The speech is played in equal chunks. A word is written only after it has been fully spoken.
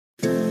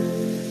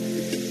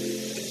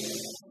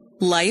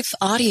Life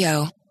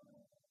Audio.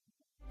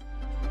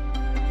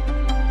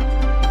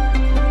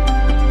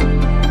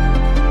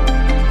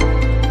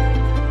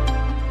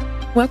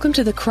 Welcome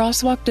to the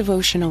Crosswalk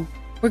Devotional.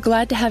 We're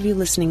glad to have you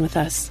listening with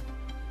us.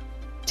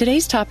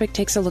 Today's topic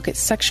takes a look at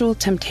sexual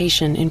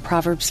temptation in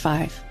Proverbs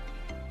 5.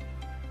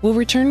 We'll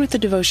return with the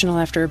devotional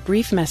after a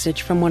brief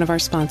message from one of our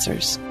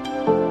sponsors.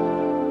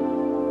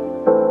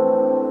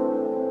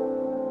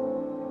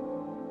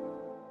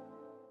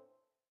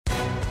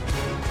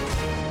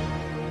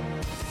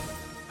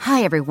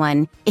 Hi,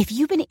 everyone. If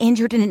you've been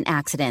injured in an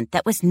accident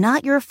that was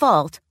not your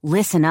fault,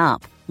 listen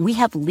up. We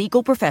have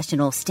legal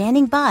professionals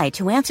standing by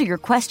to answer your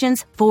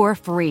questions for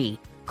free.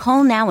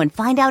 Call now and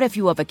find out if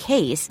you have a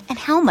case and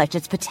how much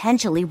it's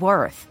potentially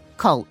worth.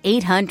 Call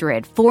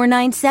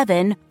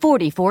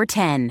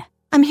 800-497-4410.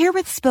 I'm here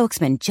with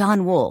spokesman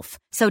John Wolf.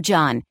 So,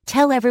 John,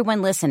 tell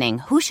everyone listening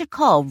who should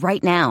call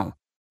right now.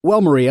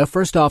 Well, Maria,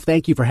 first off,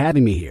 thank you for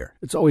having me here.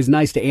 It's always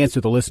nice to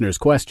answer the listeners'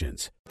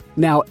 questions.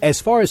 Now,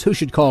 as far as who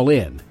should call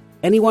in,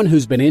 anyone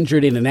who's been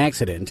injured in an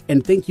accident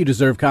and think you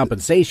deserve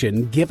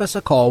compensation, give us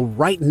a call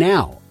right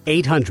now.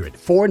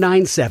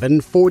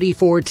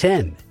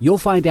 800-497-4410. You'll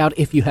find out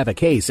if you have a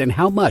case and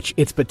how much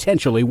it's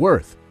potentially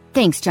worth.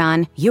 Thanks,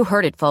 John. You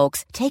heard it,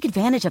 folks. Take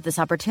advantage of this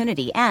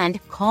opportunity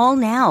and call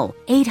now.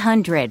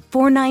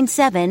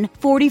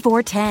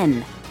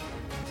 800-497-4410.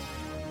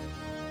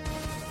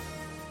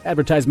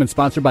 Advertisement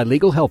sponsored by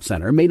Legal Help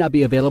Center. May not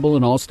be available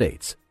in all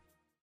states.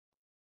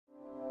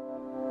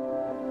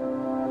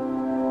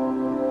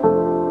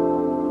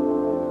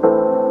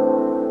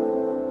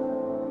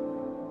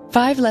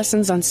 Five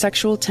Lessons on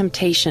Sexual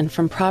Temptation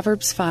from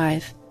Proverbs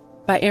 5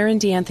 by Aaron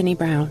D. Anthony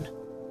Brown.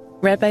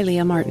 Read by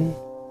Leah Martin.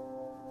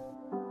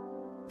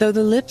 Though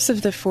the lips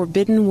of the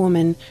forbidden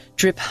woman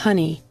drip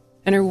honey,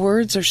 and her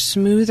words are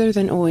smoother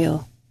than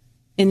oil,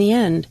 in the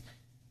end,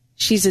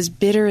 she's as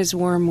bitter as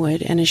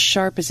wormwood and as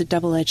sharp as a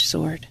double-edged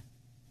sword.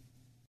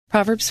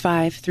 Proverbs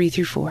 5,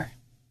 3-4.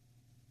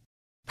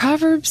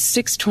 Proverbs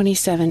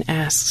 6:27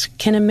 asks,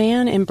 can a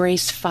man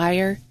embrace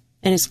fire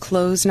and his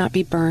clothes not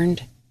be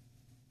burned?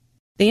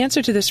 The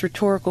answer to this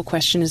rhetorical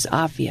question is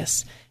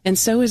obvious, and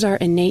so is our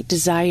innate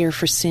desire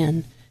for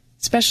sin,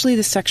 especially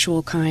the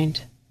sexual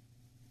kind.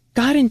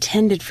 God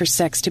intended for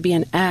sex to be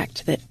an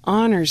act that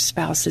honors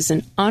spouses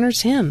and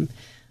honors Him,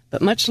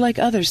 but much like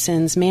other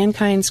sins,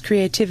 mankind's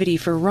creativity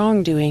for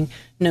wrongdoing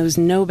knows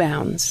no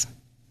bounds.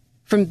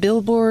 From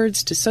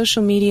billboards to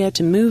social media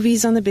to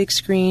movies on the big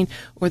screen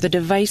or the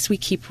device we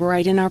keep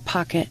right in our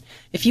pocket,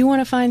 if you want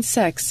to find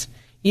sex,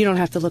 you don't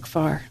have to look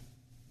far.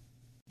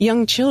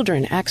 Young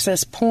children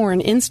access porn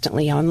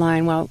instantly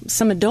online, while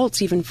some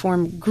adults even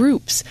form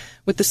groups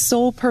with the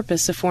sole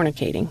purpose of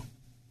fornicating.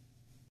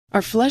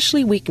 Our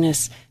fleshly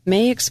weakness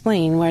may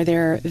explain why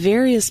there are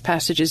various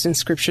passages in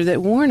Scripture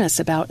that warn us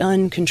about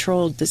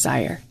uncontrolled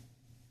desire.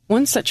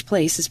 One such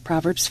place is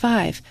Proverbs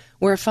 5,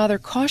 where a father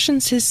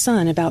cautions his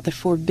son about the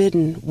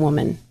forbidden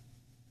woman.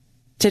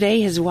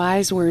 Today, his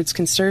wise words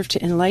can serve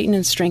to enlighten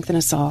and strengthen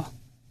us all.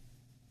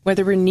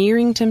 Whether we're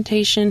nearing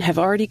temptation, have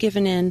already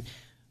given in,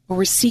 or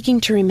we're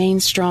seeking to remain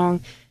strong,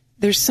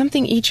 there's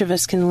something each of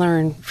us can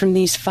learn from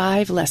these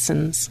 5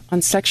 lessons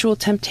on sexual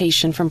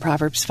temptation from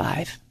Proverbs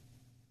 5.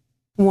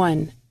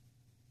 1.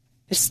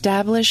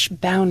 Establish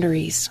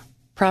boundaries.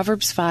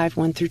 Proverbs 5,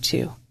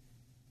 1-2.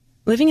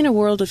 Living in a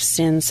world of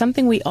sin,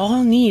 something we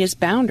all need is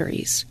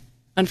boundaries.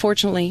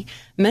 Unfortunately,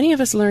 many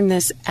of us learn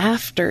this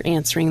after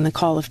answering the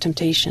call of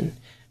temptation.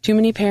 Too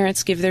many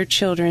parents give their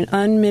children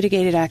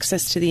unmitigated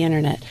access to the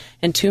internet,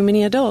 and too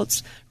many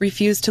adults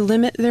refuse to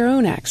limit their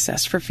own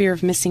access for fear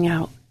of missing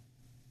out.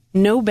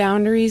 No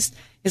boundaries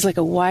is like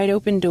a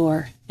wide-open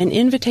door, an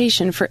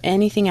invitation for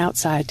anything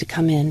outside to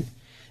come in.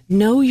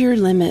 Know your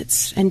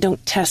limits and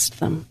don't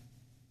test them.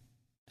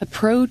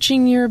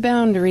 Approaching your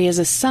boundary is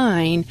a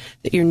sign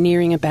that you're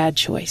nearing a bad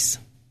choice.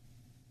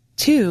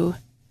 2.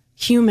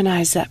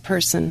 Humanize that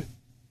person.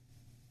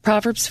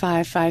 Proverbs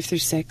 5,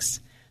 5-6.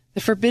 The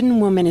forbidden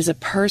woman is a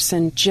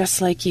person just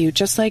like you,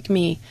 just like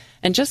me,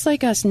 and just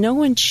like us. No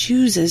one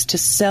chooses to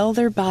sell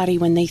their body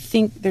when they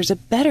think there's a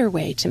better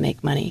way to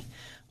make money.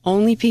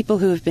 Only people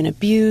who have been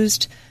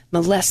abused,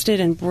 molested,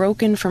 and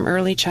broken from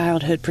early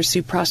childhood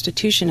pursue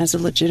prostitution as a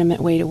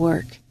legitimate way to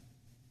work.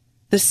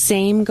 The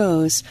same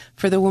goes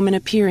for the woman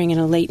appearing in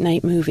a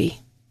late-night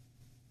movie.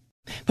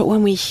 But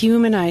when we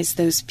humanize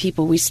those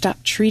people, we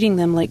stop treating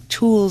them like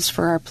tools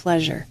for our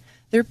pleasure.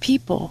 They're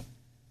people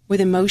with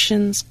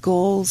emotions,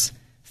 goals,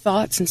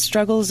 thoughts, and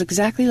struggles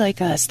exactly like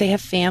us. They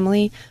have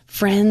family,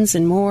 friends,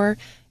 and more.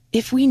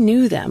 If we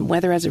knew them,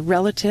 whether as a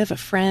relative, a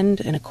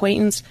friend, an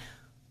acquaintance,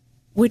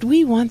 would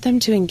we want them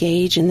to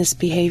engage in this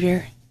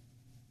behavior?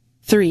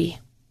 3.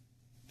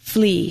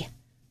 Flee.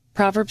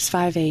 Proverbs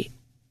 5:8.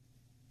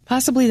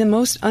 Possibly the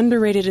most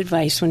underrated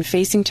advice when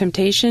facing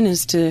temptation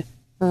is to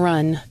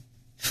run.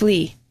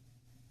 Flee.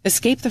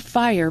 Escape the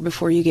fire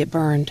before you get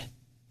burned.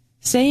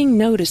 Saying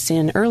no to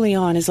sin early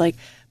on is like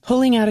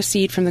pulling out a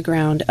seed from the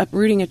ground.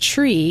 Uprooting a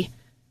tree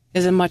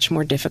is a much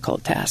more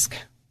difficult task.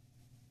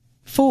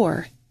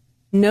 4.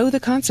 Know the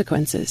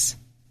consequences.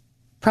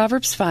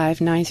 Proverbs 5,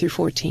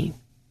 9-14.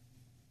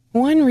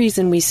 One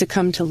reason we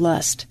succumb to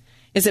lust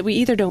is that we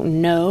either don't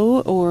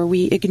know or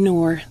we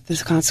ignore the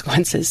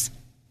consequences.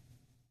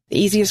 The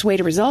easiest way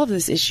to resolve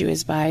this issue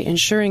is by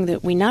ensuring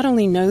that we not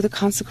only know the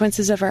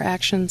consequences of our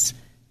actions,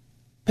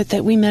 but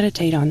that we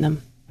meditate on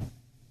them.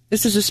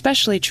 This is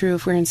especially true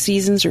if we're in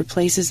seasons or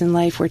places in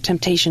life where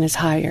temptation is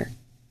higher.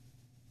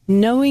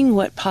 Knowing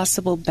what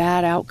possible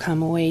bad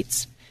outcome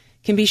awaits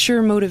can be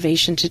sure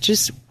motivation to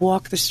just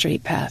walk the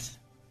straight path.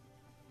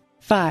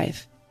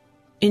 5.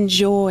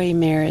 Enjoy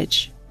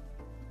marriage.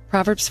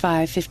 Proverbs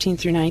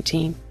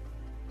 5:15-19.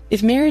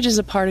 If marriage is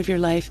a part of your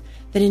life,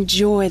 then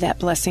enjoy that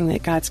blessing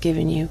that God's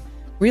given you.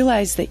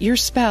 Realize that your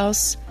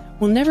spouse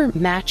will never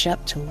match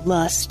up to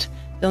lust.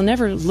 They'll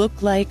never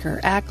look like or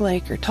act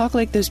like or talk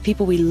like those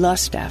people we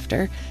lust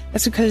after.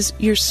 That's because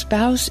your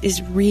spouse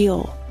is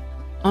real.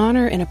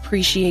 Honor and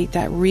appreciate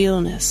that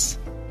realness.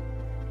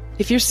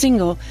 If you're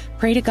single,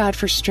 pray to God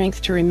for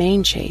strength to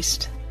remain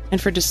chaste and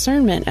for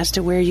discernment as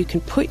to where you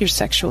can put your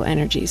sexual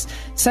energies.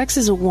 Sex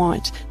is a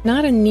want,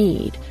 not a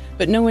need,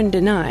 but no one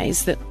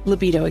denies that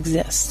libido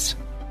exists.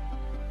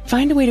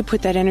 Find a way to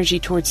put that energy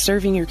towards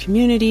serving your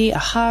community, a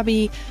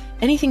hobby,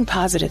 anything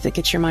positive that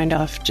gets your mind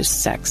off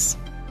just sex.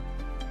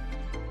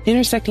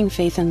 Intersecting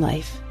faith and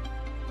life.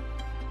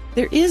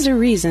 There is a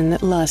reason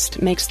that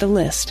lust makes the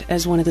list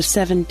as one of the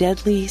 7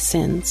 deadly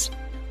sins.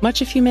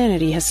 Much of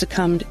humanity has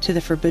succumbed to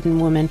the forbidden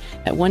woman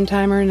at one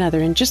time or another,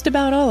 and just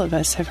about all of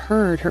us have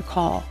heard her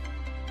call.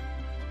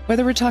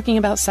 Whether we're talking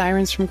about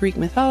sirens from Greek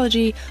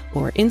mythology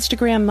or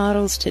Instagram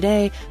models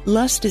today,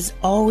 lust is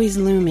always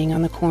looming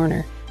on the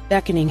corner,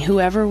 beckoning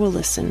whoever will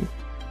listen.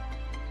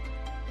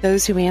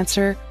 Those who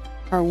answer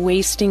are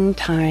wasting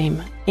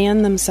time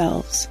and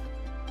themselves,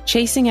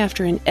 chasing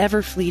after an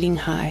ever-fleeting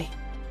high.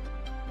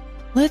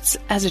 Let's,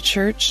 as a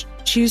church,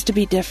 choose to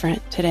be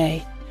different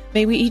today.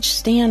 May we each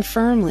stand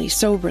firmly,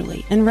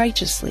 soberly, and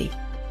righteously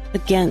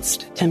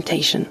against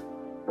temptation.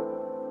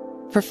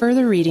 For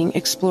further reading,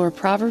 explore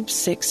Proverbs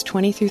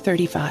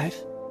 6:20-35,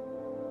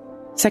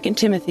 2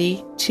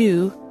 Timothy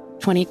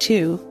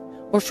 2:22,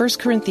 or 1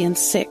 Corinthians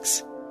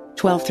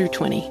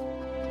 6:12-20.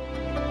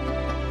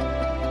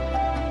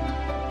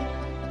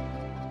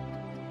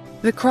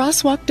 The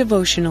Crosswalk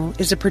Devotional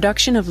is a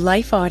production of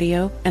Life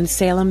Audio and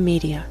Salem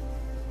Media.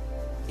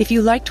 If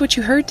you liked what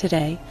you heard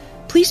today,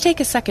 please take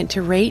a second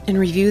to rate and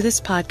review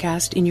this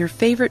podcast in your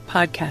favorite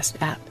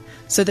podcast app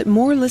so that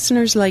more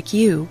listeners like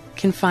you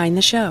can find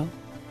the show.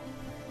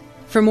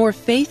 For more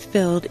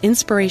faith-filled,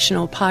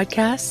 inspirational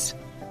podcasts,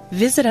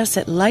 visit us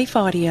at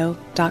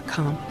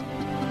lifeaudio.com.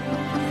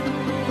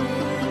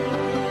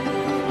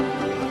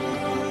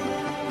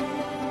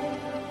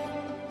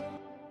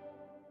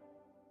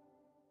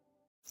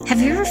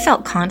 Have you ever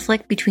felt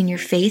conflict between your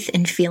faith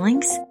and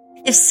feelings?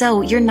 If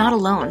so, you're not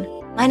alone.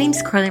 My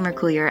name's Carly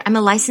Mercoulier. I'm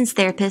a licensed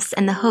therapist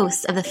and the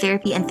host of the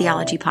Therapy and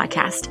Theology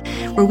podcast,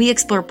 where we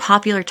explore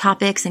popular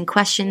topics and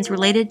questions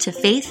related to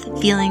faith,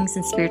 feelings,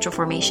 and spiritual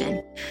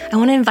formation. I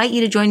want to invite you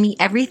to join me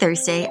every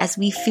Thursday as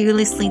we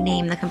fearlessly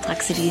name the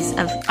complexities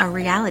of our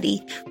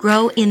reality,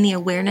 grow in the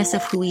awareness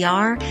of who we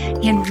are,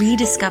 and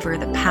rediscover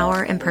the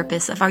power and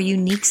purpose of our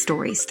unique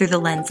stories through the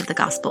lens of the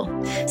gospel.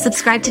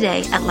 Subscribe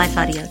today at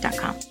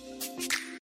lifeaudio.com.